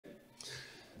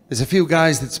There's a few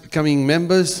guys that's becoming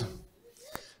members.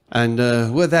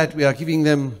 And with that, we are giving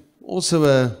them also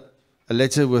a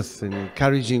letter with an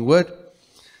encouraging word.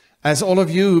 As all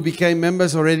of you who became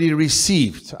members already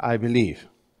received, I believe.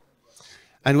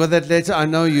 And with that letter, I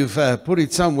know you've put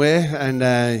it somewhere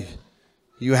and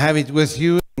you have it with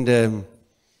you. And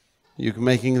you're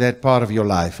making that part of your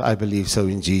life. I believe so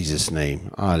in Jesus'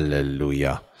 name.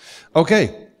 Hallelujah.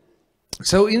 Okay.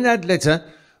 So in that letter,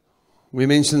 we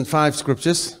mentioned 5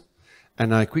 scriptures.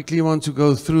 And I quickly want to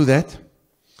go through that.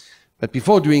 But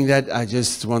before doing that, I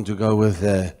just want to go with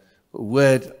a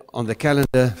word on the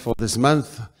calendar for this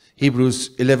month.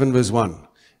 Hebrews 11 verse 1.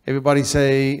 Everybody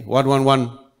say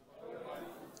 111.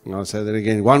 I'll say that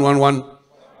again. 111.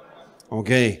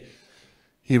 Okay.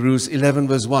 Hebrews 11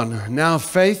 verse 1. Now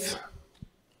faith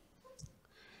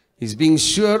is being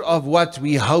sure of what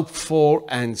we hope for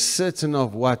and certain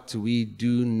of what we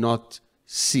do not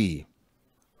see.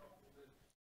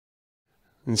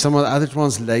 In some of the other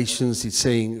translations, it's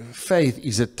saying faith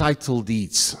is a title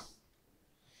deeds.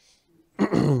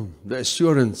 The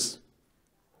assurance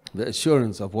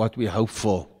of what we hope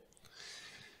for.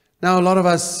 Now, a lot of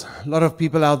us, a lot of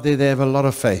people out there, they have a lot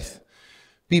of faith.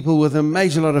 People with a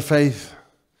major lot of faith,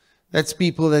 that's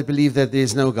people that believe that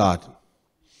there's no God.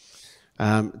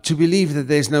 To believe that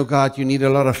there's no God, you need a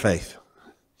lot of faith.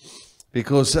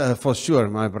 Because for sure,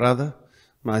 my brother,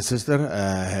 my sister,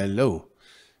 hello.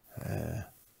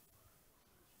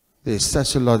 There's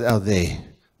such a lot out there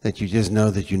that you just know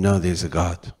that you know there's a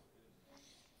God.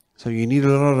 So you need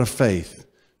a lot of faith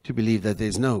to believe that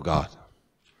there's no God.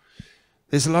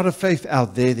 There's a lot of faith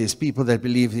out there. There's people that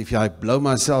believe if I blow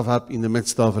myself up in the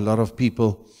midst of a lot of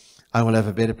people, I will have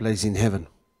a better place in heaven.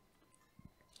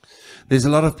 There's a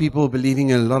lot of people believing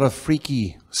in a lot of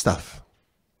freaky stuff.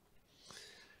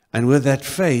 And with that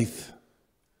faith,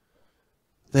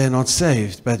 they're not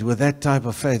saved. But with that type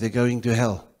of faith, they're going to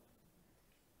hell.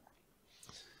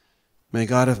 May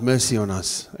God have mercy on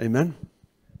us. Amen.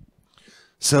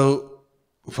 So,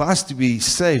 for us to be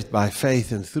saved by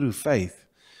faith and through faith,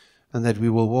 and that we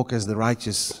will walk as the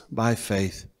righteous by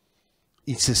faith,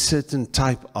 it's a certain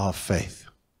type of faith.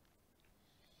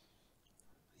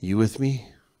 You with me?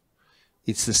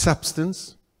 It's the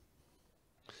substance,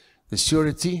 the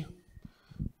surety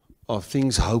of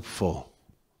things hoped for.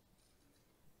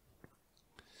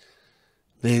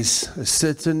 There's a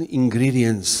certain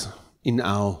ingredients in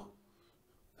our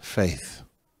faith.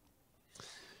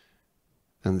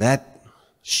 And that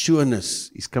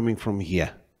sureness is coming from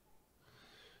here.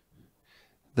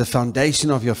 The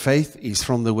foundation of your faith is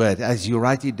from the Word. As you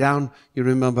write it down, you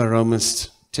remember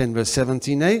Romans 10 verse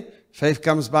 17, eh? Faith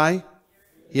comes by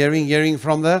hearing, hearing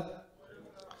from the.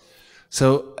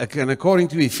 So, and according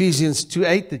to Ephesians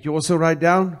 2:8 that you also write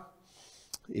down,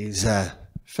 is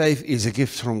faith is a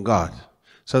gift from God.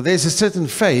 So there's a certain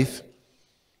faith,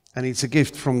 and it's a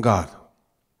gift from God.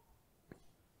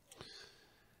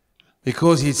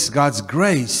 Because it's God's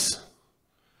grace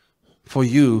for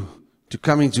you to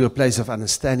come into a place of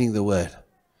understanding the Word.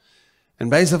 And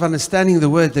based on understanding the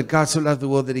Word, that God so loved the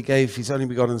world that He gave His only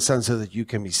begotten Son so that you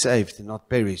can be saved and not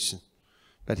perish,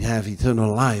 but have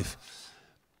eternal life.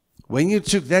 When you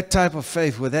took that type of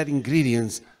faith with that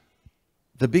ingredients,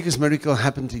 the biggest miracle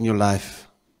happened in your life.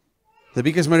 The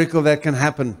biggest miracle that can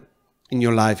happen in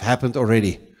your life happened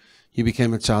already. You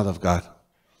became a child of God.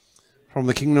 From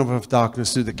the kingdom of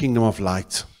darkness to the kingdom of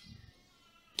light.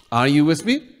 Are you with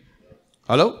me?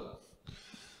 Hello?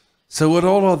 So with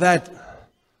all of that,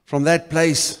 from that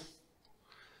place,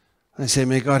 I say,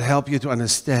 may God help you to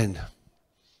understand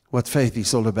what faith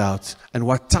is all about and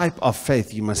what type of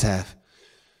faith you must have.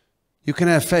 You can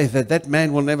have faith that that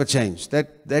man will never change,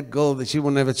 that girl, that she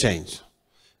will never change.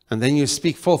 And then you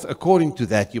speak forth according to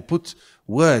that. You put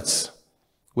words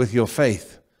with your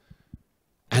faith.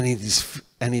 And it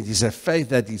is a faith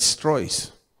that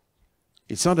destroys.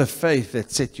 It's not a faith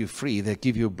that sets you free, that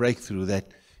gives you a breakthrough, that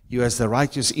you as the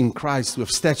righteous in Christ, with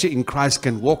stature in Christ,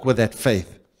 can walk with that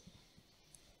faith.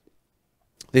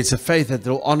 There's a faith that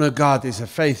will honor God. There's a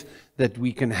faith that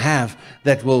we can have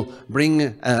that will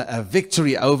bring a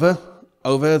victory over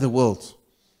the world.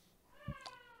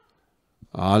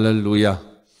 Hallelujah.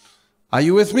 Are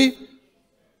you with me?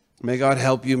 May God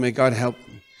help you. May God help.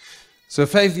 So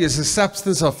faith is the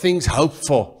substance of things hoped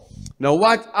for. Now,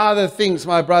 what are the things,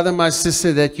 my brother, my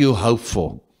sister, that you hope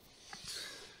for?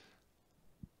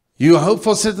 You hope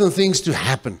for certain things to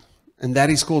happen, and that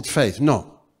is called faith.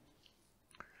 No.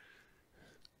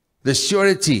 The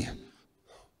surety,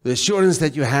 the assurance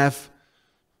that you have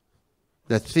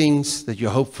that things that you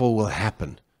hope for will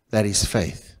happen, that is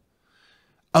faith.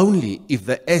 Only if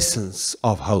the essence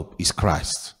of hope is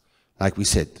Christ. Like we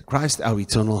said, Christ, our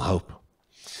eternal hope.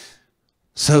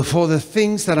 So for the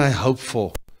things that I hope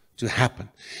for to happen,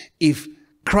 if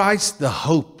Christ, the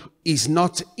hope, is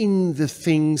not in the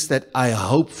things that I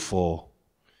hope for,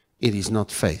 it is not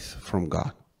faith from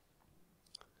God.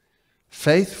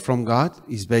 Faith from God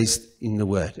is based in the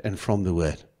Word and from the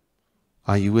Word.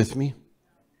 Are you with me?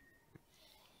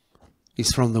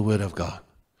 It's from the Word of God.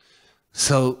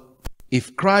 So,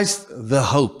 if Christ, the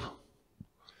hope,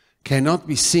 cannot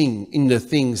be seen in the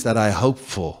things that I hope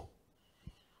for,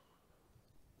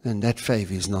 then that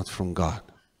faith is not from God.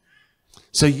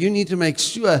 So you need to make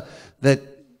sure that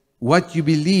what you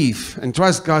believe and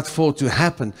trust God for to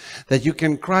happen, that you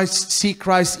can see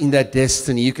Christ in that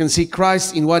destiny. You can see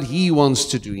Christ in what He wants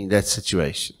to do in that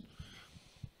situation.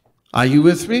 Are you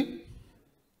with me?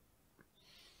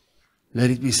 Let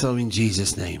it be so in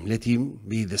Jesus' name. Let Him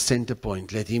be the center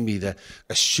point. Let Him be the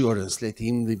assurance. Let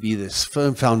Him be the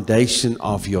firm foundation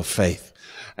of your faith.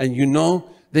 And you know,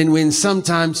 then when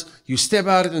sometimes you step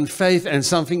out in faith and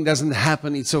something doesn't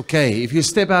happen, it's okay. If you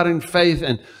step out in faith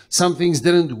and some things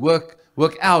didn't work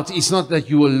out, it's not that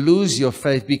you will lose your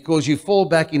faith, because you fall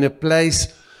back in a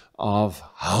place of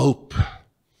hope.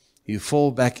 You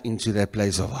fall back into that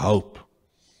place of hope.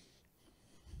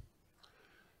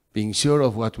 Being sure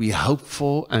of what we hope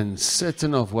for and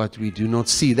certain of what we do not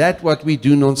see. That what we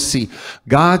do not see,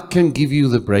 God can give you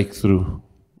the breakthrough.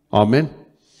 Amen.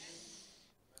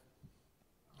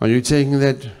 Are you taking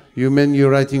that? You're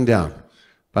writing down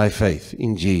by faith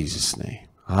in Jesus' name.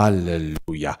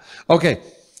 Hallelujah. Okay,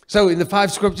 so in the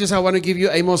 5 scriptures, I want to give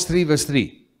you Amos 3 verse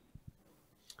 3.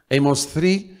 Amos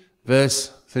 3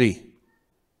 verse 3.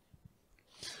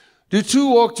 Do two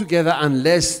walk together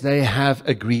unless they have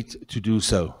agreed to do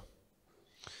so?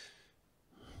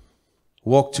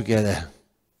 Walk together.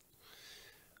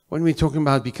 When we're talking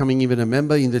about becoming even a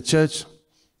member in the church,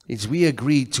 it's we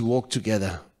agreed to walk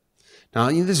together. Now,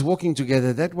 in this walking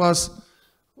together, that was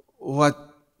what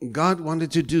God wanted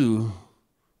to do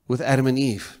with Adam and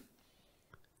Eve.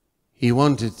 He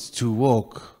wanted to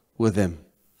walk with them.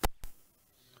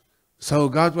 So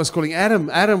God was calling,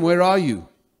 Adam, Adam, where are you?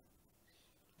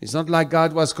 It's not like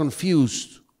God was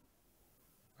confused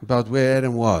about where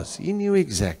Adam was. He knew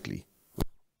exactly.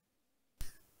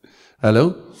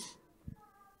 Hello?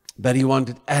 But He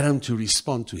wanted Adam to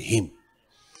respond to Him.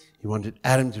 He wanted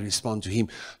Adam to respond to Him,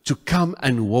 to come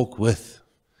and walk with.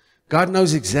 God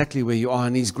knows exactly where you are,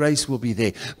 and His grace will be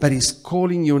there. But He's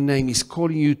calling your name. He's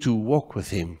calling you to walk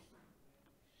with Him.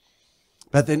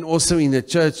 But then also in the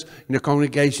church, in the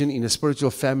congregation, in a spiritual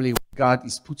family, God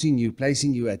is putting you,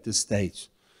 placing you at this stage.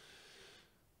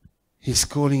 He's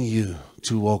calling you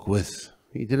to walk with.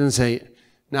 He didn't say,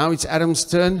 now it's Adam's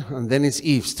turn, and then it's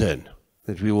Eve's turn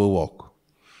that we will walk.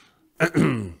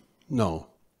 No.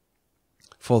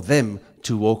 For them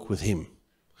to walk with Him.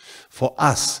 For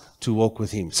us to walk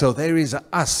with Him. So there is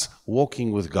us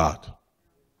walking with God.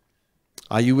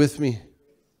 Are you with me?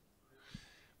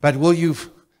 But will you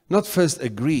not first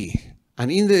agree?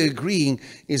 And in the agreeing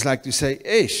is like to say,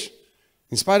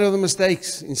 in spite of the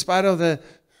mistakes, in spite of the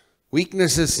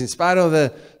weaknesses, in spite of the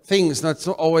things not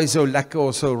so always so lekker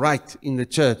or so right in the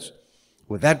church,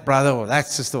 with that brother or that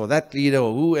sister or that leader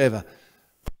or whoever,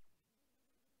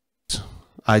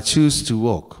 I choose to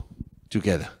walk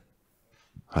together.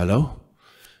 Hello?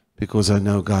 Because I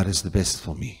know God is the best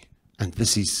for me. And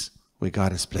this is where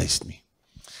God has placed me.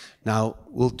 Now,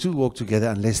 will two walk together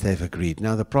unless they've agreed?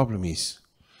 Now, the problem is,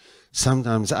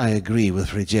 sometimes I agree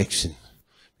with rejection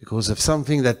because of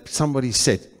something that somebody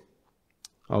said.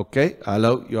 Okay,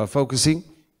 hello, you are focusing?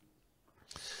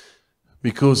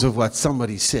 Because of what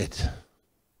somebody said.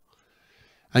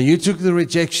 And you took the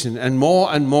rejection, and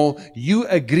more, you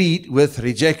agreed with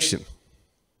rejection.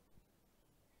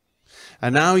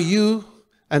 And now you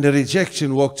and the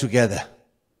rejection walk together.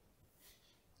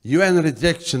 You and the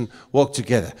rejection walk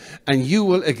together. And you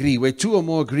will agree, where two or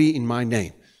more agree in my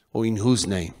name, or in whose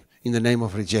name? In the name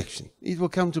of rejection. It will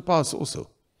come to pass also.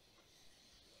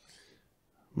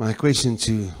 My question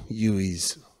to you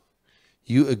is,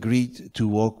 you agreed to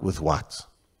walk with what?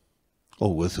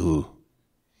 Or with who?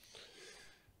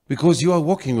 Because you are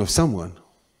walking with someone.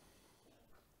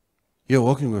 You're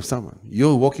walking with someone.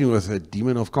 You're walking with a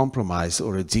demon of compromise,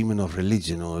 or a demon of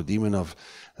religion, or a demon of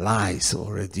lies,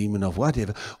 or a demon of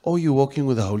whatever. Or you're walking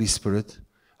with the Holy Spirit,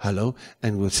 hello,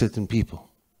 and with certain people.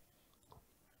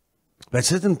 But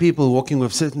certain people walking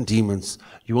with certain demons,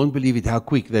 you won't believe it how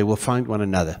quick they will find one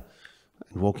another.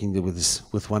 And walking there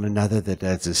with one another that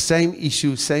has the same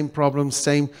issue, same problems,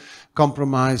 same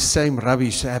compromise, same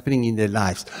rubbish happening in their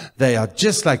lives. They are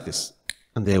just like this,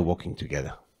 and they are walking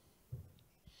together.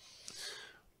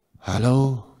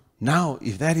 Hello? Now,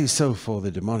 if that is so for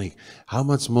the demonic, how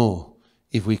much more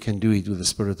if we can do it with the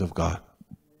Spirit of God?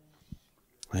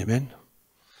 Amen?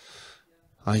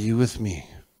 Are you with me?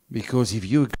 Because if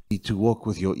you agree to walk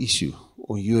with your issue,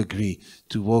 or you agree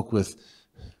to walk with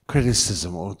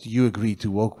criticism, or you agree to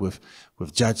walk with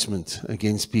judgment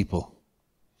against people,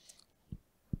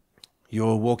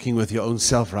 you're walking with your own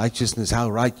self-righteousness, how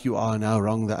right you are and how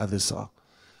wrong the others are.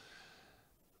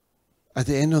 At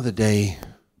the end of the day,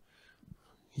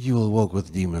 you will walk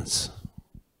with demons.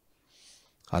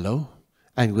 Hello?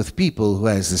 And with people who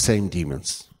has the same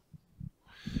demons.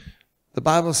 The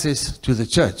Bible says to the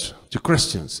church, to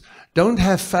Christians, don't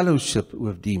have fellowship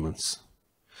with demons.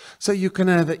 So you can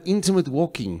have an intimate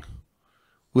walking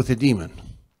with a demon.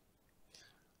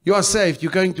 You are saved,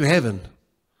 you're going to heaven,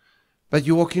 but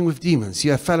you're walking with demons.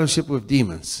 You have fellowship with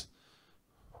demons.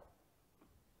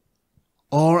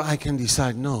 Or I can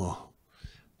decide, no,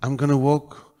 I'm going to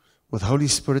walk with Holy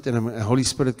Spirit, and Holy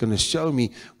Spirit going to show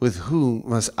me with whom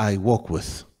must I walk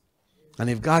with. And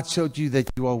if God showed you that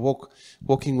you are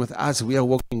walking with us, we are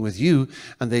walking with you,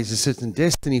 and there's a certain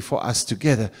destiny for us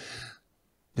together,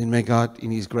 then may God,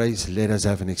 in His grace, let us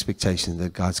have an expectation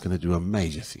that God's going to do a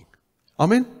major thing.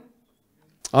 Amen?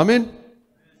 Amen?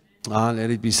 Let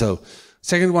it be so.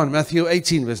 Second one, Matthew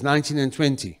 18, verse 19 and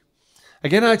 20.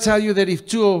 Again, I tell you that if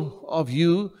two of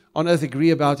you on earth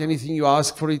agree about anything you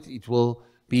ask for it, it will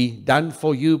be done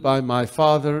for you by my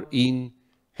Father in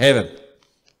heaven.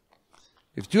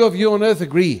 If two of you on earth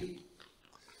agree,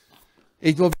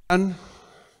 it will be done.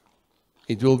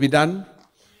 It will be done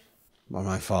by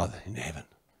my Father in heaven.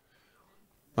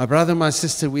 My brother, my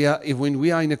sister, when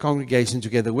we are in a congregation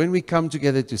together, when we come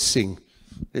together to sing,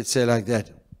 let's say like that.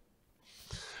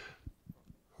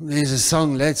 There's a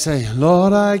song, let's say,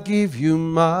 Lord, I give you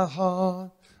my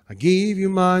heart, I give you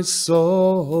my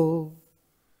soul.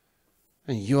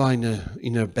 And you are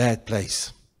in a bad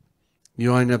place.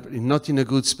 You are not in a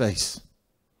good space.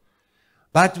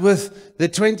 But with the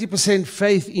 20%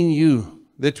 faith in you,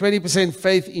 the 20%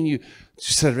 faith in you to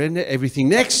surrender everything.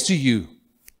 Next to you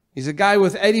is a guy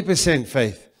with 80%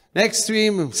 faith. Next to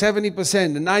him,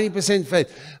 70% and 90%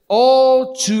 faith.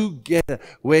 All together,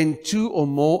 when two or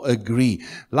more agree.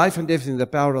 Life and death in the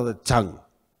power of the tongue.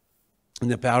 In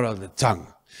the power of the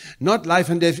tongue. Not life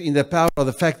and death in the power of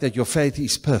the fact that your faith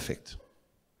is perfect.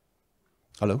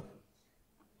 Hello?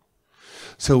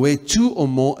 So where two or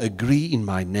more agree in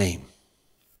my name.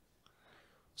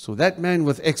 So that man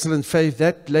with excellent faith,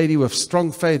 that lady with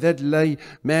strong faith, that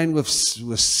man with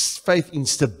faith in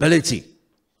stability,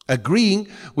 agreeing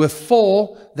with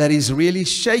four that is really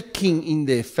shaking in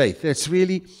their faith, that's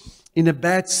really in a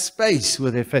bad space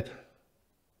with their faith.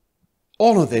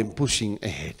 All of them pushing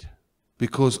ahead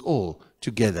because all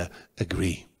together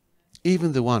agree.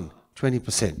 Even the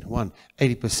 20%,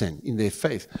 80% in their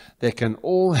faith, they can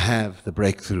all have the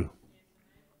breakthrough.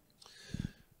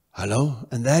 Hello?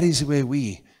 And that is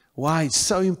why it's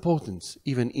so important,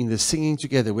 even in the singing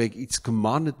together, where it's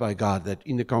commanded by God that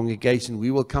in the congregation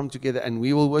we will come together and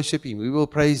we will worship Him, we will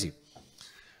praise Him.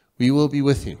 We will be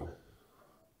with Him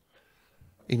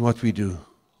in what we do.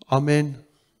 Amen.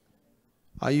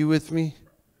 Are you with me?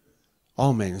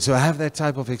 Amen. So I have that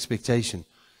type of expectation.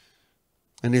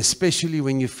 And especially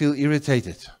when you feel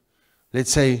irritated.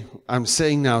 Let's say I'm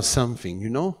saying now something,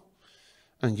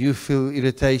 and you feel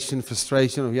irritation,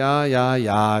 frustration,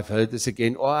 I've heard this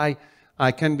again. Or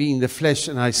I can be in the flesh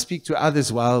and I speak to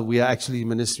others while we are actually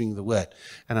ministering the word.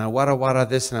 And I wara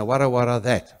this and I wara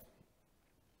that.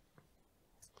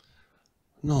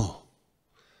 No.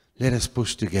 Let us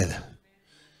push together.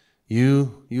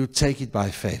 You take it by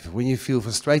faith. When you feel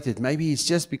frustrated, maybe it's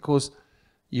just because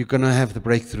you're going to have the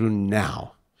breakthrough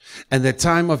now. And the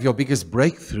time of your biggest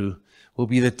breakthrough will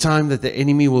be the time that the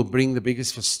enemy will bring the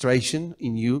biggest frustration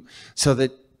in you, so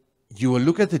that you will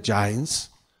look at the giants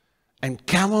and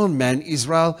come on, man,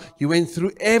 Israel, you went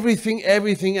through everything,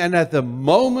 and at the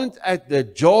moment at the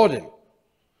Jordan,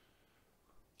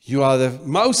 you are the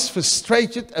most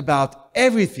frustrated about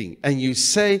everything, and you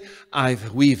say,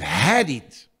 we've had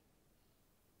it.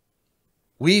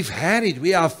 We've had it.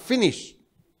 We are finished.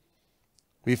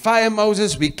 We fire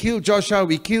Moses, we kill Joshua,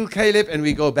 we kill Caleb, and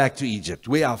we go back to Egypt.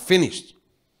 We are finished.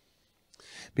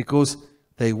 Because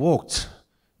they walked,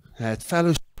 they had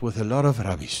fellowship with a lot of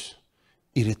rubbish,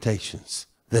 irritations,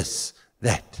 this,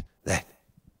 that.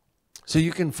 So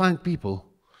you can find people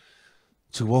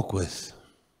to walk with,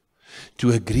 to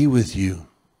agree with you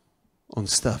on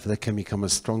stuff that can become a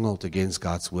stronghold against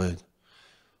God's word.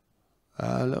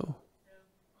 Hello?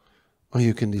 Or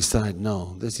you can decide,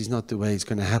 no, this is not the way it's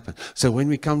going to happen. So when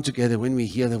we come together, when we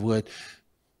hear the word,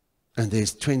 and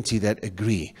there's 20 that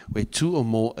agree, where two or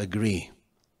more agree,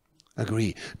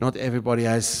 Agree. Not everybody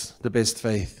has the best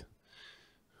faith.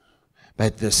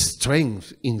 But the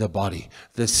strength in the body,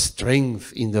 the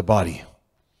strength in the body.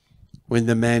 When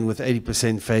the man with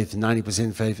 80% faith,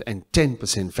 90% faith, and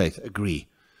 10% faith agree,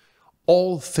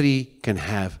 all three can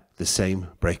have the same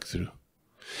breakthrough.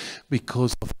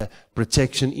 Because of the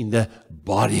protection in the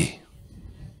body.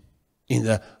 In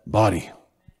the body.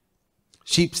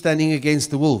 Sheep standing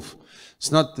against the wolf.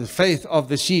 It's not the faith of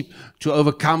the sheep to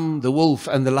overcome the wolf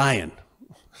and the lion.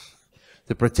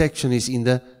 The protection is in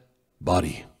the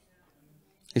body.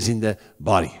 It's in the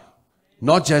body.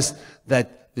 Not just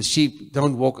that the sheep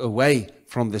don't walk away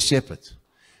from the shepherd.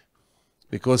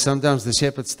 Because sometimes the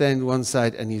shepherd stands one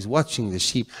side and he's watching the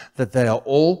sheep, that they are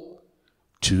all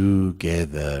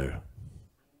together.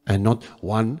 And not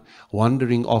one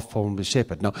wandering off from the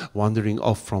shepherd. No, wandering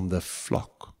off from the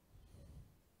flock.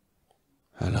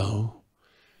 Hello?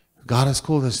 God has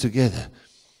called us together.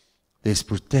 There's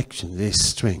protection, there's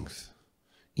strength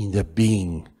in the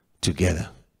being together.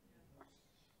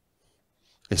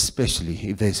 Especially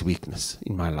if there's weakness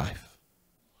in my life.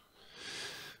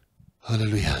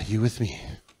 Hallelujah. You with me?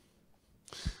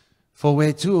 For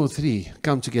where 2 or 3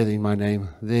 come together in my name,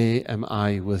 there am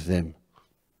I with them.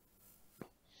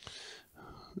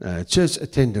 Church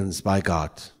attendance by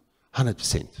God,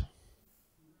 100%.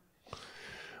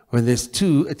 When there's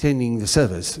 2 attending the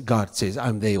service, God says,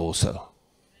 I'm there also.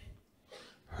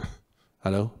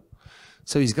 Hello?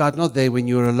 So is God not there when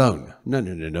you're alone?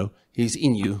 No. He's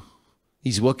in you.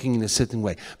 He's working in a certain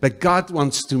way. But God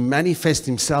wants to manifest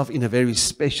himself in a very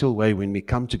special way when we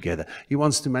come together. He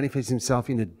wants to manifest himself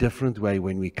in a different way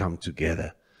when we come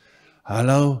together.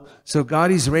 Hello? So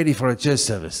God is ready for a church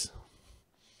service.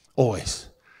 Always.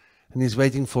 And he's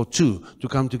waiting for 2 to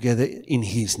come together in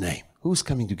his name. Who's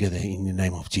coming together in the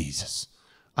name of Jesus?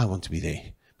 I want to be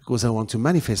there. Because I want to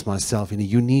manifest myself in a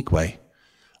unique way.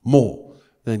 More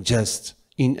than just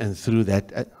in and through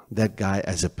that guy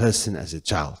as a person, as a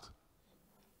child.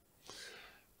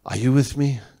 Are you with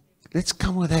me? Let's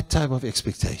come with that type of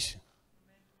expectation.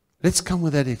 Let's come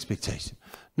with that expectation.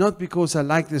 Not because I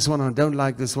like this one or don't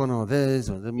like this one or this,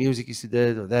 or the music is too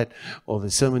dead or that, or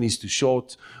the sermon is too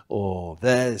short, or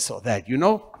this or that. You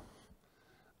know?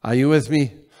 Are you with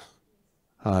me?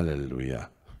 Hallelujah.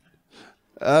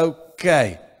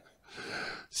 Okay.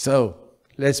 So,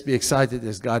 let's be excited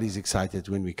as God is excited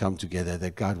when we come together,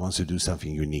 that God wants to do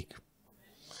something unique.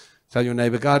 Tell your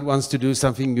neighbor, God wants to do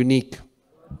something unique.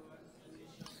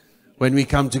 When we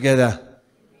come together.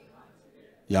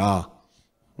 Yeah.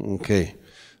 Okay.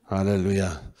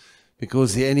 Hallelujah.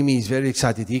 Because the enemy is very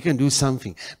excited. He can do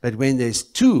something. But when there's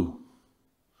 2,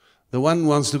 the one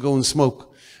wants to go and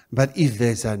smoke. But if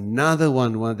there's another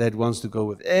one that wants to go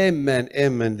with amen,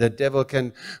 amen, the devil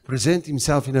can present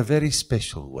himself in a very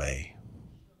special way.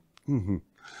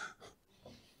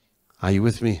 Are you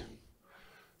with me?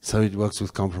 So it works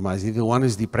with compromise. If the one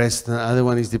is depressed, the other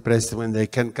one is depressed, when they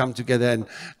can come together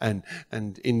and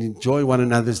enjoy one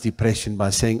another's depression by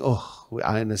saying, oh,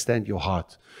 I understand your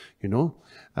heart. You know,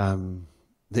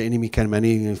 the enemy can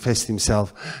manifest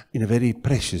himself in a very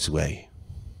precious way.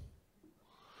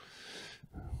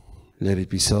 Let it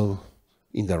be so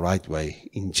in the right way,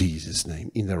 in Jesus'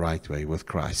 name, in the right way with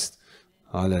Christ.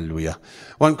 Hallelujah.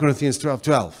 1 Corinthians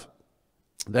 12:12.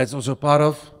 That's also part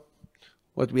of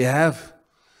what we have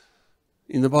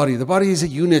in the body. The body is a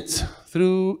unit.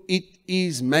 Through it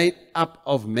is made up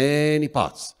of many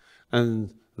parts.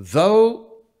 And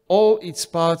though all its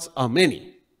parts are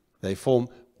many, they form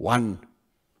one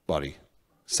body.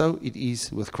 So it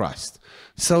is with Christ.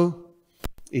 So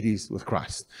it is with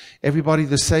Christ. Everybody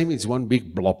the same, it's one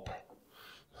big blob.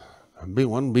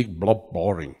 One big blob,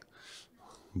 boring.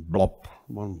 Blob.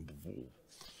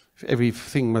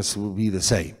 Everything must be the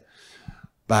same.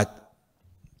 But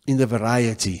in the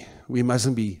variety, we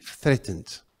mustn't be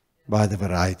threatened by the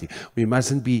variety. We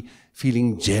mustn't be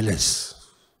feeling jealous.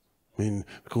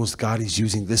 Because God is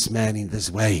using this man in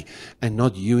this way and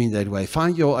not you in that way.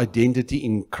 Find your identity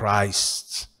in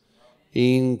Christ.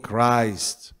 In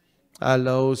Christ.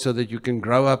 Hello, so that you can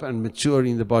grow up and mature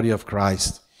in the body of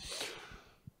Christ.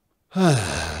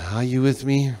 Are you with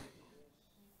me?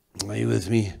 Are you with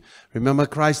me? Remember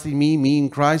Christ in me in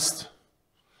Christ?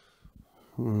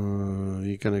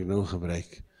 Hier kan ek nou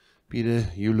gebruik. Peter,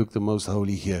 you look the most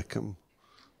holy here. Come.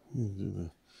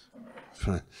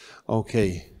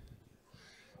 Okay.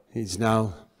 It's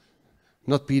now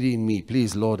not Peter in me.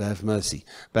 Please, Lord, have mercy.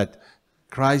 But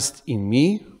Christ in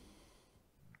me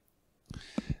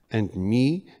and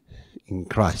me in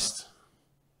Christ.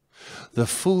 The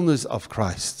fullness of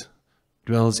Christ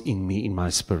dwells in me, in my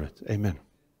spirit. Amen.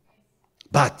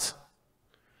 But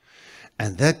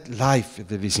And that life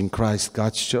that is in Christ,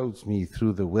 God shows me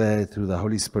through the Word, through the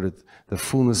Holy Spirit, the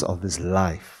fullness of this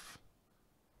life.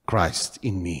 Christ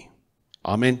in me.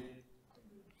 Amen.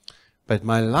 But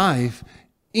my life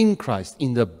in Christ,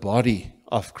 in the body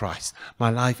of Christ,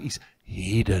 my life is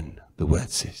hidden, the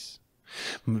Word says.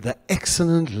 The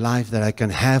excellent life that I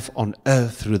can have on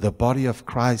earth through the body of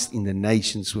Christ in the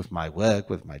nations with my work,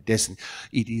 with my destiny,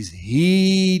 it is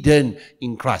hidden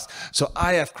in Christ. So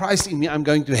I have Christ in me, I'm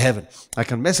going to heaven. I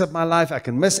can mess up my life, I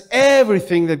can miss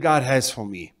everything that God has for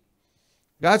me.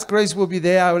 God's grace will be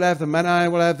there, I will have the manna, I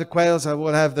will have the quails, I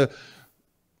will have the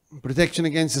protection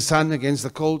against the sun, against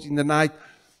the cold in the night.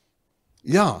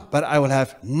 Yeah, but I will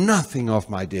have nothing of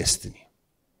my destiny.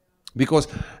 Because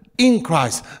in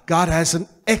Christ, God has an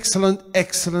excellent,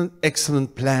 excellent,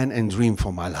 excellent plan and dream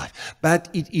for my life. But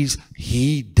it is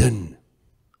hidden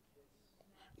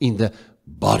in the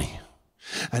body.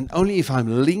 And only if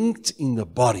I'm linked in the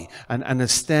body and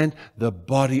understand the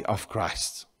body of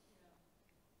Christ,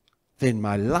 then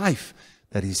my life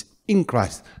that is in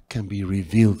Christ can be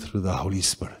revealed through the Holy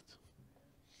Spirit.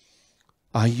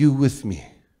 Are you with me?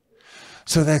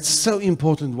 So that's so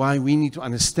important why we need to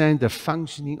understand the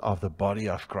functioning of the body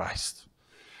of Christ.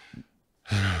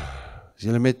 Is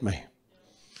julle met my?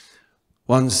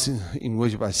 Once in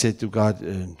worship I said to God,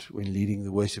 and when leading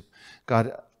the worship,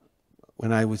 God,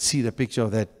 when I would see the picture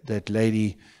of that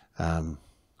lady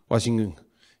washing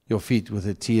your feet with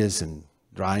her tears and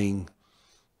drying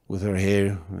with her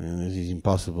hair, and it is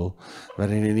impossible, but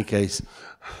in any case,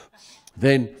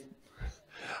 then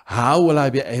how will I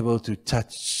be able to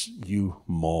touch you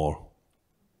more?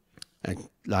 And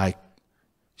like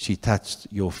she touched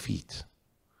your feet.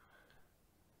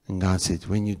 And God said,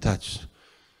 when you touch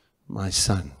my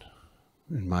son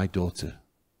and my daughter,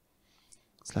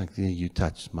 it's like you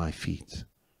touch my feet.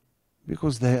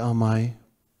 Because they are my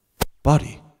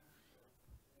body.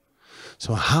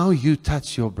 So how you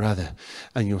touch your brother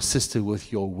and your sister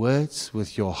with your words,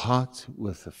 with your heart,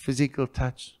 with a physical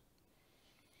touch,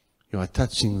 you are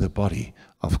touching the body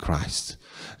of Christ.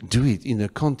 Do it in the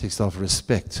context of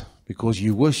respect, because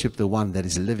you worship the one that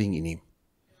is living in him.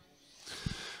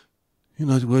 You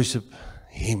not worship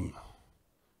him.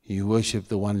 You worship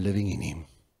the one living in him.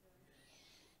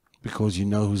 Because you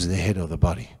know who's the head of the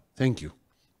body. Thank you.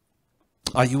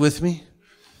 Are you with me?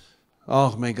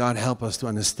 Oh, may God help us to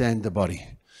understand the body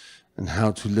and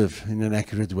how to live in an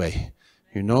accurate way.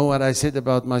 You know what I said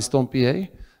about my stompie, eh?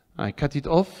 I cut it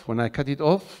off. When I cut it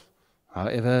off,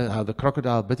 however, how the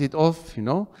crocodile bit it off, you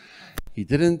know, he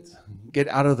didn't get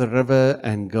out of the river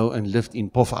and go and live in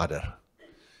Pofadder.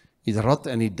 It rot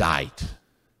and it died.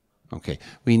 Okay,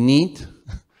 we need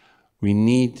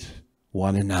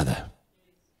one another.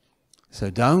 So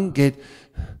don't get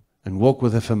and walk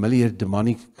with a familiar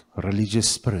demonic religious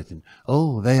spirit. And,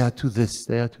 oh, they are to this,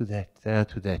 they are to that, they are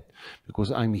to that.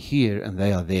 Because I'm here and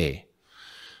they are there.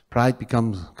 Pride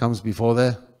comes before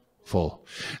the fall.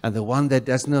 And the one that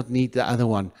does not need the other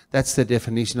one, that's the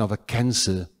definition of a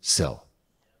cancer cell.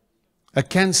 A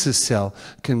cancer cell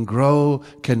can grow,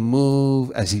 can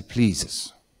move as it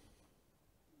pleases.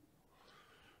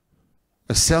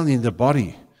 A cell in the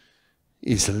body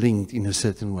is linked in a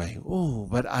certain way. Oh,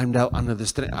 but I'm now under the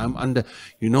stress. I'm under,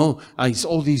 you know, it's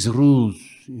all these rules.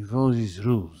 All these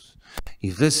rules.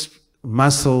 If this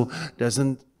muscle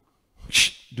doesn't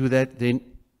do that, then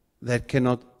that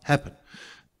cannot happen.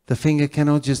 The finger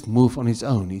cannot just move on its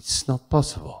own. It's not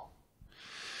possible.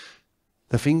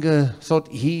 The finger thought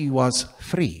he was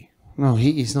free. No,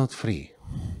 he is not free.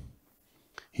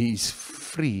 He is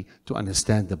free to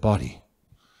understand the body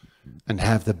and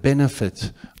have the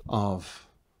benefit of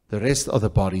the rest of the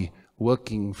body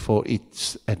working for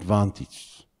its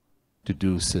advantage to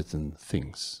do certain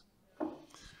things.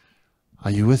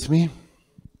 Are you with me?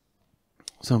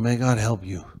 So may God help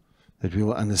you that we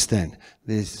will understand.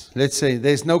 Let's say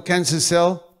there's no cancer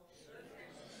cell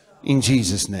in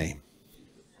Jesus' name.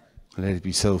 Let it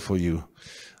be so for you.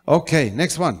 Okay,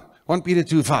 next one. 1 Peter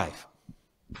 2:5.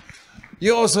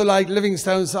 You also, like living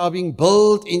stones, are being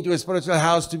built into a spiritual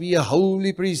house to be a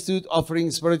holy priesthood,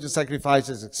 offering spiritual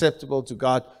sacrifices acceptable to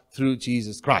God through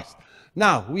Jesus Christ.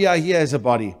 Now, we are here as a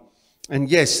body. And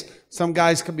yes, some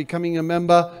guys can becoming a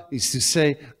member is to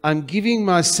say, I'm giving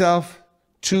myself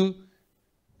to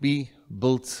be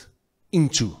built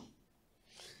into.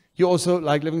 You also,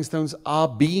 like living stones, are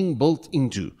being built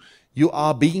into. You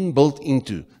are being built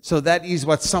into. So that is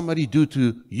what somebody do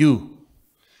to you.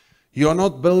 You are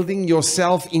not building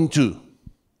yourself into.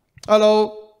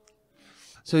 Hello?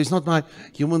 So it's not my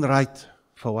human right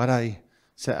for what I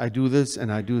say. I do this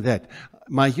and I do that.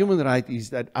 My human right is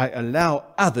that I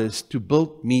allow others to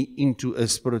build me into a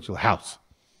spiritual house.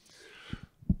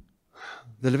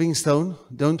 the living stone,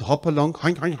 don't hop along,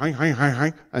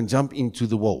 and jump into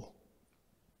the wall.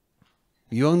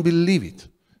 You won't believe it.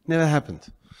 Never happened.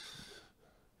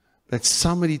 But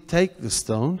somebody take the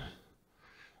stone,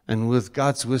 and with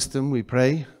God's wisdom, we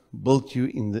pray, build you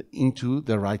into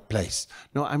the right place.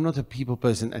 No, I'm not a people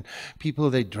person, and people,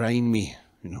 they drain me,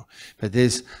 But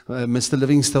there's Mr.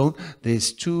 Livingstone.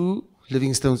 There's 2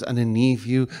 living stones underneath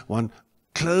you. One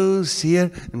close here,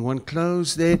 and one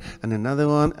close there, and another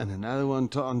one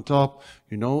on top.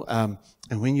 And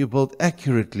when you build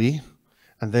accurately,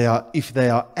 and if they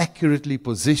are accurately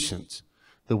positioned,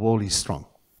 the wall is strong,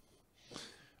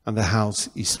 and the house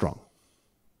is strong.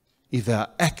 If they are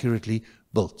accurately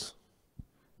built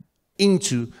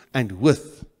into and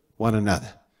with one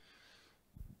another.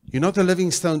 You're not a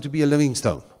living stone to be a living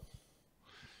stone.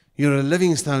 You're a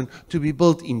living stone to be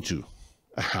built into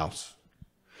a house.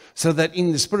 So that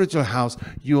in the spiritual house,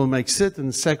 you will make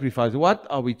certain sacrifices. What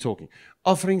are we talking?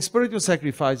 Offering spiritual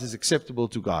sacrifices acceptable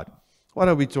to God. What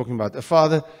are we talking about? A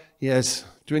father, he has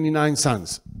 29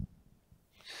 sons.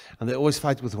 And they always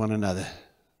fight with one another.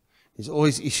 There's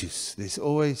always issues. There's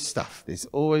always stuff. There's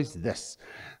always this.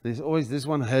 There's always this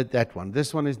one hurt that one.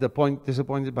 This one is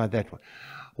disappointed by that one.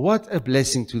 What a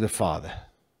blessing to the father.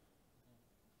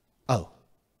 Oh.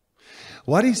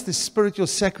 What is the spiritual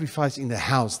sacrifice in the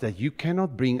house that you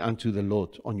cannot bring unto the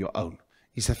Lord on your own?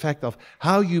 It's the fact of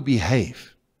how you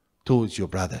behave towards your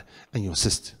brother and your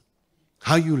sister.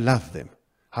 How you love them.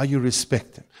 How you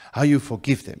respect them. How you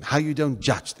forgive them. How you don't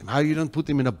judge them. How you don't put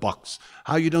them in a box.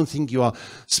 How you don't think you are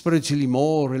spiritually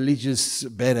more religious,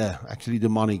 better, actually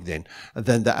demonic than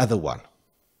the other one.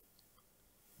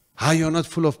 How you're not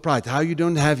full of pride. How you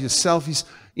don't have your selfish,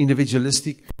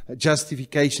 individualistic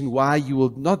justification why you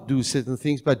will not do certain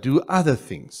things but do other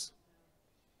things.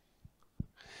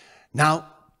 Now,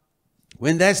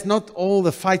 when there's not all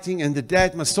the fighting and the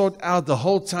dad must sort out the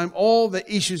whole time all the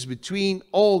issues between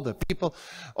all the people,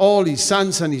 all his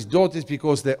sons and his daughters,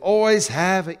 because they always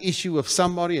have an issue with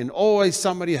somebody and always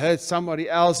somebody hurts somebody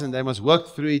else and they must work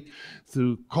through it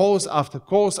through course after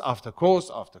course after course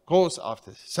after course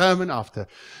after sermon after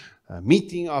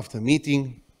meeting after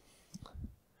meeting.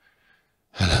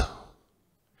 Hello.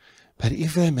 But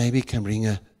if they maybe can bring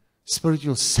a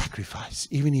spiritual sacrifice,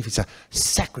 even if it's a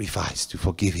sacrifice to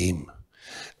forgive him,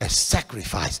 a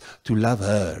sacrifice to love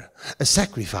her, a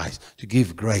sacrifice to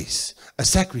give grace, a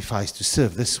sacrifice to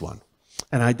serve this one.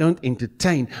 And I don't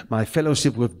entertain my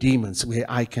fellowship with demons where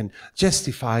I can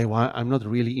justify why I'm not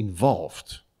really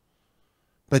involved,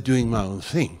 but doing my own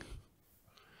thing.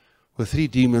 With 3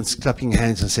 demons clapping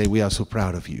hands and say, we are so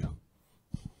proud of you.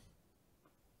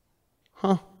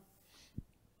 Huh?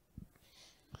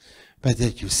 But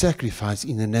that you sacrifice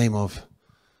in the name of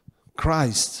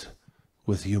Christ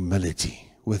with humility.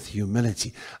 With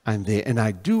humility. I'm there and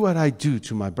I do what I do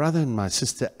to my brother and my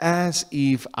sister as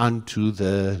if unto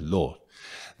the Lord.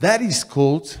 That is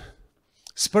called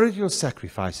spiritual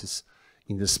sacrifices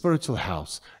in the spiritual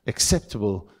house,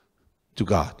 acceptable to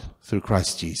God through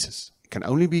Christ Jesus. It can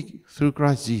only be through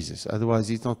Christ Jesus, otherwise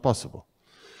it's not possible.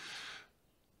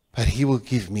 But he will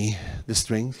give me the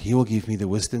strength, he will give me the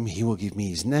wisdom, he will give me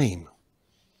his name,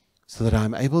 so that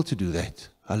I'm able to do that.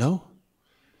 Hello?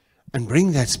 And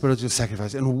bring that spiritual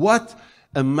sacrifice. And what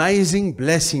amazing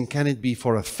blessing can it be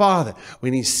for a father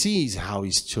when he sees how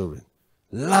his children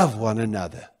love one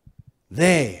another.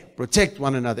 There, protect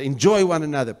one another, enjoy one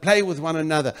another, play with one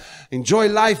another, enjoy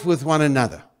life with one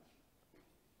another.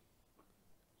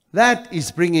 That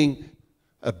is bringing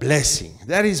a blessing.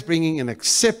 That is bringing an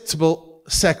acceptable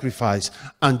sacrifice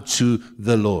unto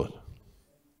the Lord.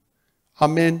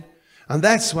 Amen. And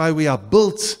that's why we are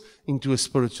built into a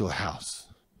spiritual house.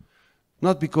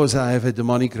 Not because I have a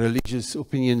demonic religious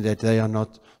opinion that they are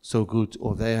not so good,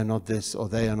 or they are not this, or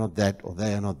they are not that, or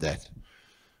they are not that.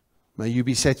 May you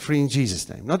be set free in Jesus'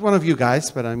 name. Not one of you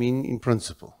guys, but I mean in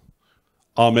principle.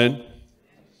 Amen.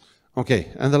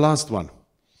 Okay, and the last one.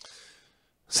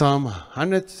 Psalm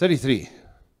 133.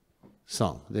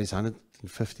 Psalm. There's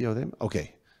 150 of them?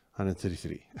 Okay,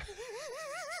 133.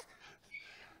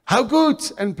 How good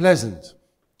and pleasant.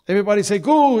 Everybody say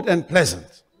good and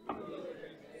pleasant.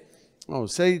 Oh,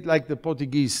 say it like the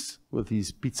Portuguese with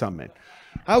his pizza man.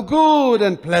 How good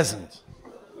and pleasant.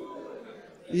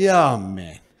 Yeah,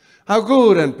 man. How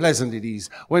good and pleasant it is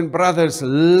when brothers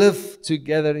live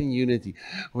together in unity.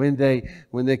 When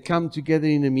they come together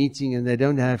in a meeting and they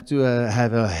don't have to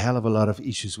have a hell of a lot of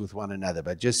issues with one another,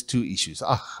 but just 2 issues.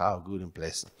 Ah, how good and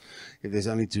pleasant. If there's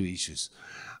only 2 issues.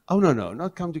 Oh, no,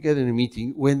 not come together in a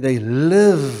meeting. When they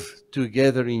live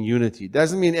together in unity.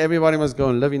 Doesn't mean everybody must go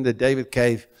and live in the David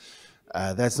cave.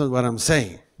 That's not what I'm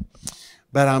saying.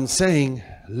 But I'm saying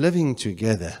living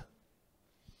together,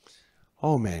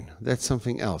 oh man, that's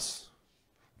something else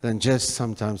than just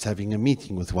sometimes having a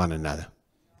meeting with one another.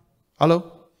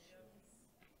 Hello?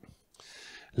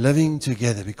 Living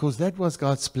together, because that was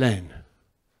God's plan.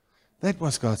 That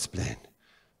was God's plan.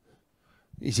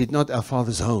 Is it not our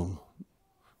Father's home?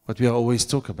 What we always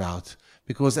talk about.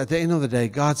 Because at the end of the day,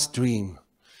 God's dream,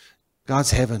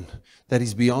 God's heaven, that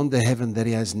is beyond the heaven that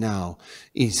He has now,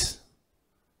 is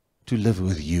to live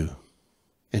with you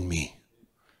and me.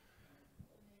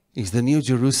 Is the New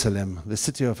Jerusalem, the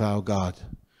city of our God,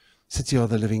 city of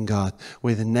the living God,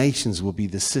 where the nations will be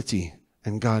the city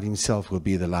and God Himself will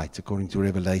be the light, according to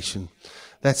Revelation.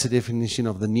 That's the definition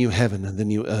of the new heaven and the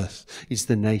new earth. It's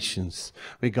the nations,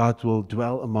 where God will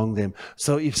dwell among them.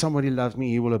 So if somebody loves me,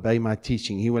 he will obey my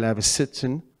teaching. He will have a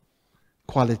certain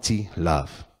quality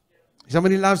love. If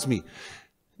somebody loves me,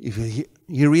 if he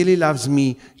really loves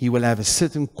me, he will have a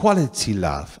certain quality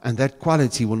love. And that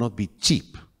quality will not be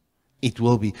cheap. It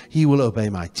will be, he will obey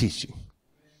my teaching.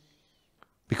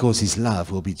 Because his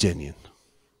love will be genuine.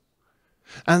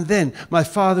 And then my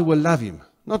Father will love him.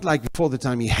 Not like before the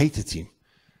time he hated him.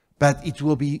 But it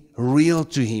will be real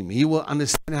to him. He will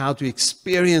understand how to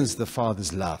experience the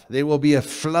Father's love. There will be a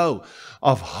flow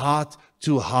of heart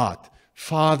to heart.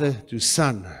 Father to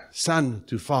son. Son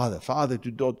to father. Father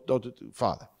to daughter to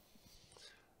father.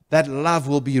 That love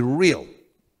will be real.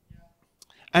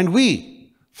 And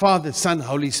we, Father, Son,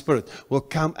 Holy Spirit, will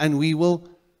come and we will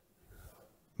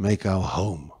make our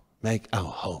home. Make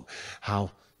our home.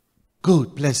 How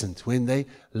good, pleasant, when they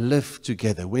live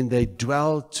together, when they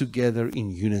dwell together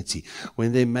in unity,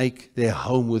 when they make their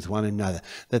home with one another,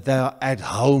 that they are at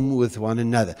home with one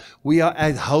another. We are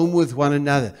at home with one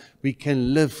another. We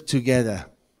can live together.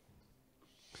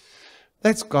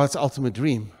 That's God's ultimate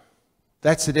dream.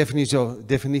 That's the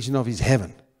definition of His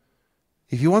heaven.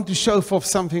 If you want to show forth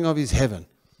something of His heaven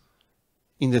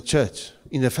in the church,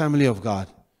 in the family of God,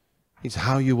 it's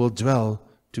how you will dwell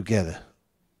together.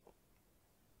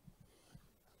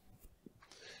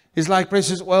 It's like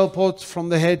precious oil poured from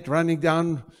the head, running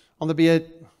down on the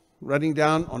beard, running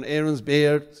down on Aaron's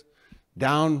beard,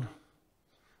 down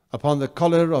upon the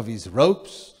collar of his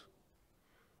robes.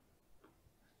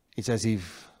 It's as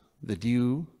if the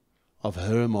dew of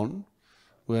Hermon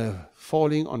were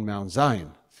falling on Mount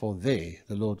Zion, for there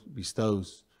the Lord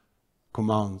bestows,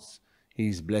 commands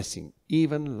His blessing,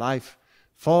 even life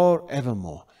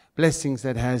forevermore. Blessings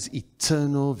that has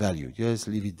eternal value. Just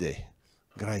leave it there.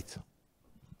 Great.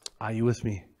 Are you with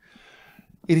me?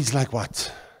 It is like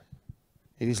what?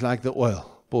 It is like the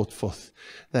oil poured forth.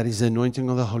 That is the anointing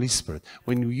of the Holy Spirit.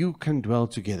 When you can dwell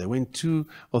together, when 2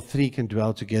 or 3 can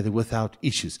dwell together without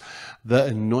issues, the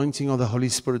anointing of the Holy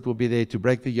Spirit will be there to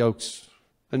break the yokes.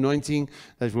 Anointing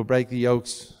that will break the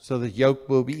yokes, so the yoke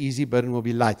will be easy, burden will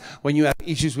be light. When you have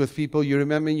issues with people, you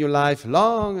remember in your life,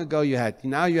 long ago you had,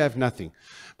 now you have nothing.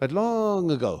 But long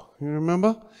ago, you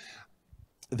remember?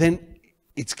 Then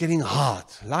it's getting hard.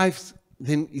 Life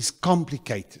then is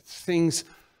complicated. Things,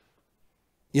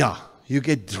 you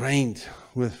get drained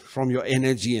from your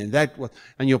energy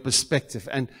and your perspective.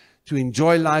 And to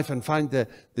enjoy life and find the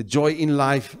joy in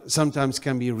life sometimes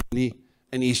can be really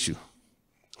an issue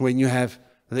when you have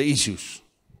the issues.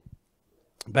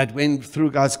 But when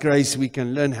through God's grace we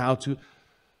can learn how to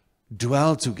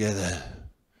dwell together,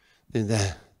 then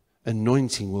the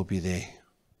anointing will be there.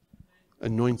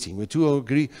 Anointing. Where 2 or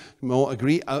more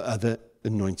agree, the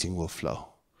anointing will flow.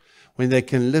 When they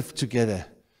can live together,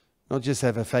 not just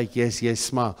have a fake yes, yes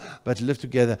smile, but live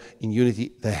together in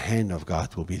unity, the hand of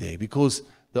God will be there. Because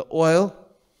the oil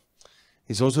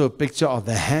is also a picture of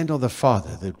the hand of the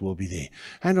Father that will be there.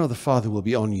 Hand of the Father will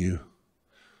be on you.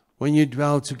 When you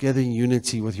dwell together in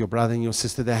unity with your brother and your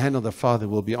sister, the hand of the Father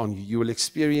will be on you. You will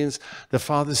experience the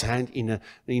Father's hand in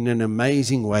an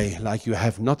amazing way like you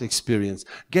have not experienced.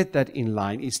 Get that in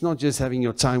line. It's not just having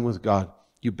your time with God.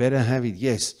 You better have it,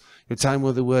 yes. Your time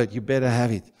with the Word, you better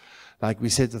have it. Like we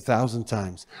said 1,000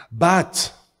 times.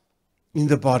 But in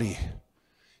the body,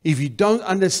 if you don't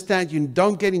understand, you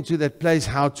don't get into that place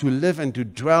how to live and to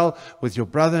dwell with your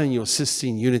brother and your sister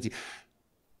in unity.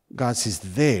 God says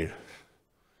there,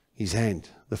 His hand,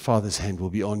 the Father's hand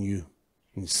will be on you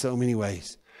in so many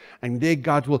ways. And there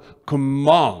God will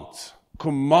command,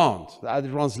 the other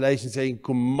translation saying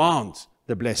command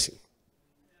the blessing.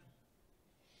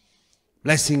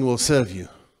 Blessing will serve you.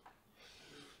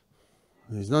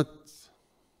 It's not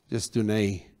just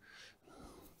Dunae's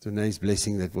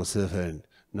blessing that will serve her.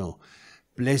 No.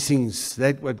 Blessings,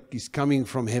 that what is coming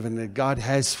from heaven that God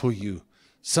has for you.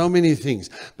 So many things.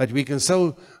 But we can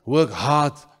so work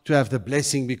hard to have the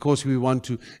blessing because we want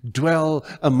to dwell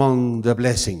among the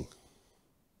blessing.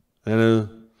 Hello.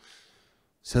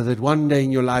 So that one day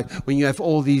in your life, when you have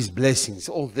all these blessings,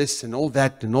 all this and all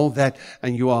that and all that,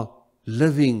 and you are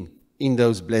living in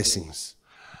those blessings,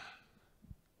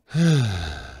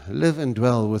 live and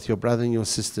dwell with your brother and your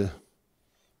sister,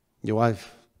 your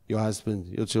wife, your husband,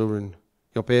 your children,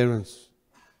 your parents,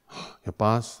 your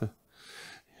pastor.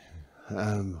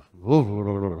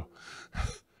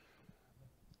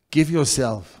 Give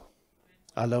yourself,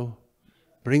 hello,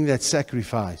 bring that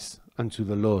sacrifice unto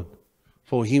the Lord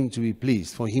for Him to be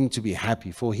pleased, for Him to be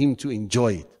happy, for Him to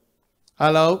enjoy it.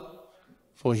 Hello,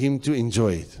 for Him to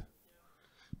enjoy it.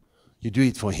 You do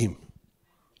it for Him.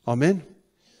 Amen.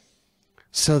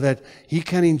 So that He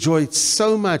can enjoy it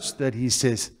so much that He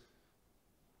says,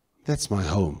 that's my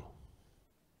home.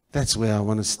 That's where I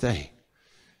want to stay.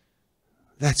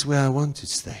 That's where I want to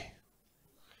stay.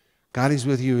 God is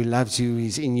with you. He loves you.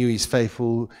 He's in you. He's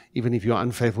faithful. Even if you're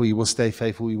unfaithful, He will stay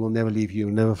faithful. He will never leave you. He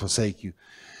will never forsake you.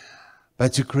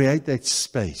 But to create that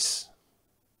space.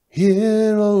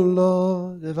 Here, O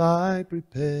Lord, have I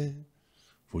prepared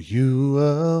for you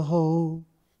a home.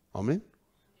 Amen.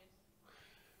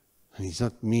 And it's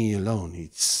not me alone.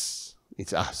 It's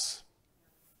us.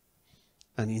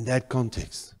 And in that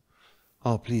context,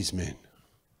 oh, please, men,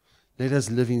 let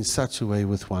us live in such a way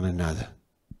with one another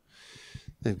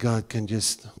that God can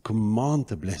just command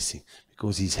the blessing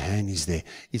because His hand is there.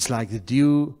 It's like the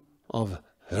dew of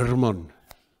Hermon.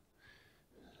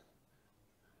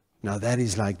 Now that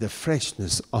is like the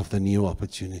freshness of the new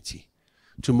opportunity.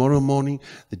 Tomorrow morning,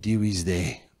 the dew is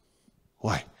there.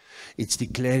 Why? It's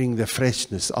declaring the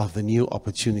freshness of the new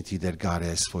opportunity that God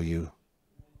has for you.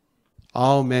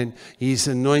 Oh man, His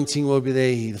anointing will be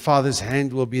there. The Father's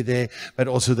hand will be there. But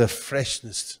also the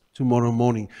freshness tomorrow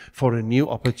morning for a new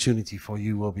opportunity for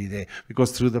you will be there.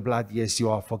 Because through the blood, yes, you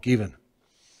are forgiven.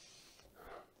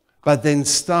 But then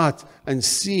start and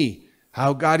see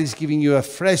how God is giving you a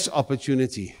fresh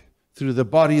opportunity through the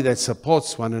body that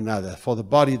supports one another, for the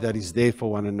body that is there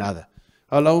for one another.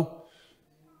 Hello?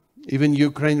 Even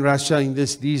Ukraine, Russia, in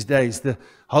these days,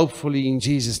 hopefully in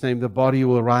Jesus' name, the body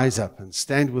will rise up and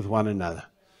stand with one another.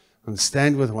 And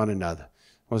stand with one another.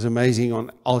 It was amazing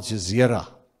on Al Jazeera.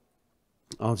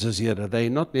 Al Jazeera, they're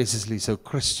not necessarily so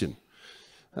Christian.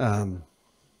 You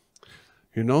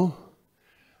know?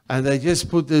 And they just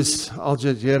put this Al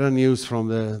Jazeera news from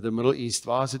the Middle East.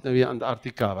 Waar is dit nou weer?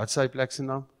 Antarctica. Wat is sy plek se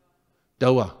naam?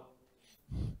 Doha.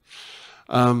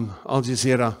 Al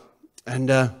Jazeera. And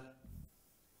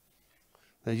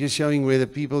they're just showing where the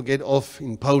people get off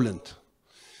in Poland.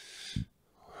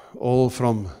 All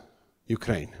from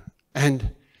Ukraine.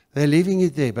 And they're leaving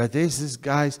it there. But there's this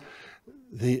guys,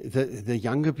 the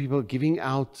younger people giving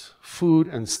out food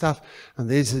and stuff. And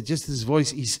there's just this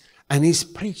voice. He's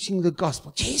preaching the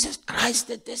gospel. Jesus Christ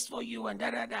did this for you. And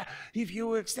da. If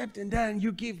you accept and then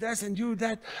you give this and do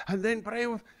that. And then pray.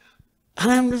 And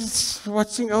I'm just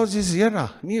watching Al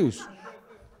Jazeera news.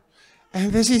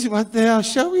 And this is what they are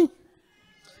showing.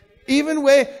 Even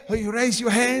where you raise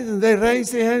your hand and they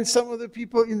raise their hands, some of the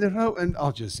people in the row, and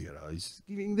Al Jazeera is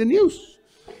giving the news.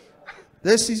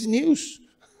 This is news.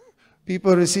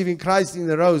 People receiving Christ in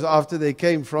the rows after they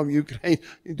came from Ukraine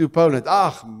into Poland.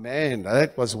 Ah, man,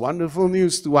 that was wonderful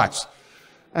news to watch.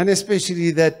 And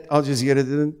especially that Al Jazeera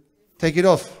didn't take it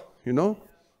off, you know.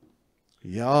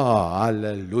 Yeah,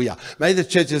 hallelujah. May the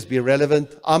churches be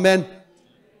relevant. Amen.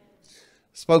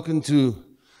 Spoken to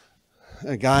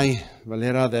a guy,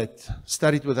 Valera, that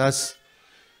studied with us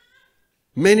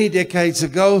many decades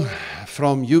ago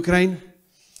from Ukraine.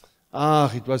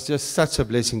 It was just such a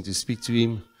blessing to speak to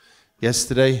him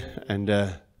yesterday. And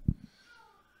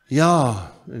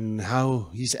and how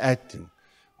he's at and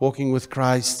walking with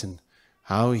Christ and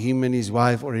how him and his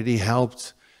wife already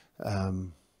helped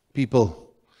people.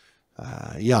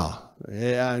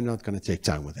 I'm not going to take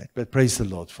time with that, but praise the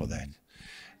Lord for that.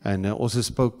 And also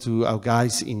spoke to our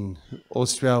guys in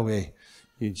Austria, where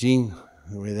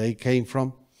they came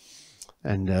from.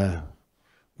 And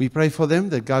we pray for them,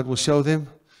 that God will show them,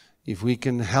 if we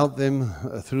can help them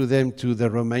through them to the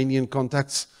Romanian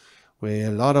contacts, where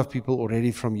a lot of people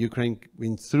already from Ukraine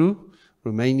went through.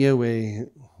 Romania, where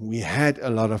we had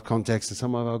a lot of contacts, and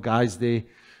some of our guys there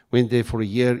went there for a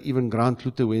year. Even Grant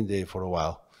Luther went there for a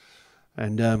while.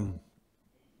 And that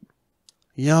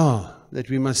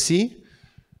we must see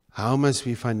how must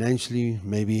we financially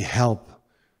maybe help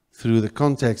through the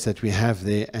contacts that we have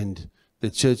there and the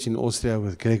church in Austria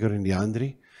with Gregor and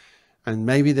Leandri. And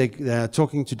maybe they are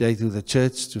talking today to the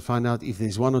church to find out if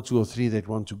there's one or two or three that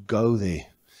want to go there.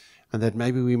 And that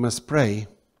maybe we must pray,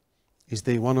 is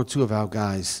there one or two of our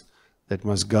guys that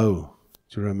must go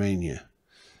to Romania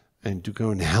and to go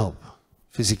and help,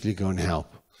 physically go and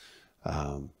help.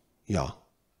 Yeah.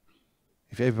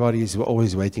 If everybody is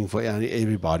always waiting for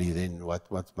everybody, then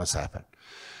what must happen?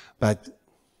 But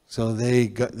so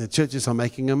the churches are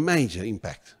making a major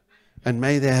impact. And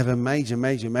may they have a major,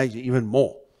 even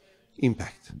more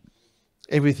impact.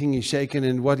 Everything is shaken,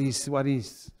 and what is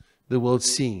the world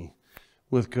seeing?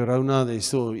 With Corona, they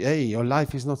saw, hey, your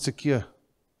life is not secure.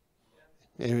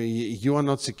 You are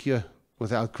not secure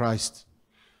without Christ.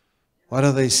 What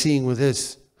are they seeing with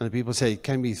this? And people say it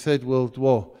can be Third World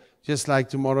War. Just like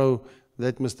tomorrow,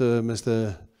 that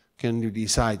Mr. can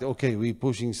decide, okay, we're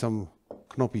pushing some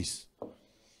knoppies.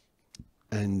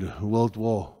 And World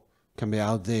War can be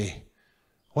out there.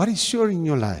 What is sure in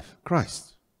your life?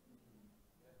 Christ.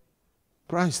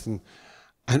 Christ.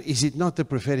 And is it not the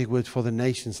prophetic word for the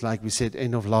nations, like we said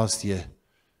end of last year?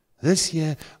 This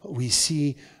year we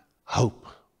see hope.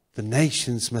 The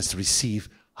nations must receive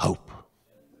hope.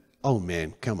 Oh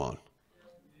man, come on.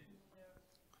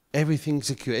 Everything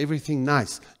secure, everything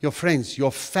nice. Your friends,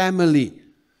 your family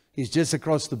is just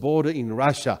across the border in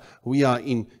Russia. We are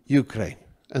in Ukraine.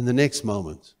 And the next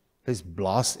moment, let's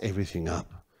blast everything up.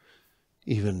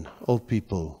 Even old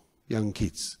people, young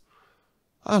kids.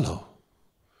 Hello.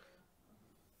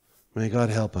 May God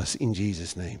help us in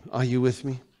Jesus' name. Are you with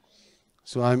me?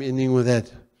 So I'm ending with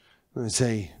that. I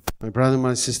say, my brother,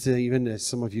 my sister, even as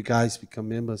some of you guys become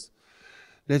members,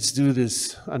 let's do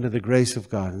this under the grace of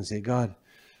God and say, God,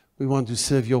 we want to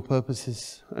serve your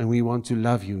purposes and we want to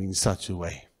love you in such a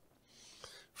way.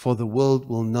 For the world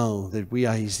will know that we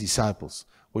are his disciples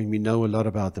when we know a lot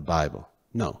about the Bible.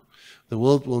 No. The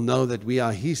world will know that we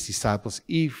are his disciples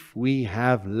if we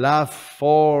have love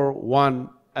for one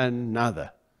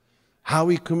another. How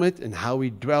we commit and how we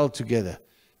dwell together,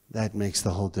 that makes the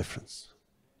whole difference.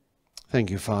 Thank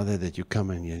you, Father, that you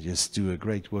come and you just do a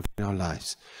great work in our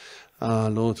lives.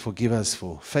 Lord, forgive us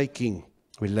for faking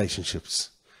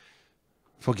relationships.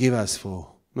 Forgive us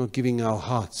for not giving our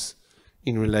hearts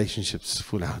in relationships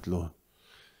full out, Lord.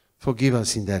 Forgive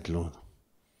us in that, Lord.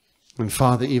 And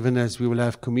Father, even as we will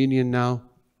have communion now,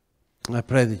 I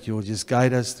pray that you will just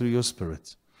guide us through your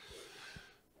Spirit.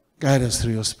 Guide us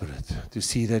through your Spirit to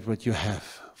see that what you have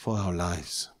for our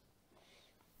lives.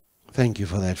 Thank you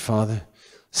for that, Father.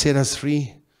 Set us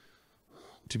free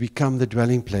to become the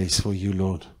dwelling place for you,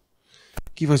 Lord.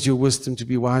 Give us your wisdom to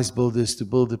be wise builders, to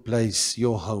build a place,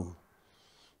 your home,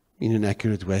 in an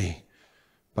accurate way,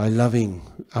 by loving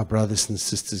our brothers and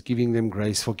sisters, giving them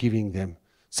grace, forgiving them,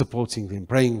 supporting them,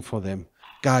 praying for them,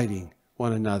 guiding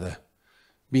one another,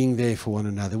 being there for one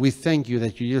another. We thank you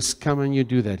that you just come and you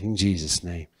do that in Jesus'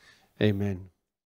 name. Amen.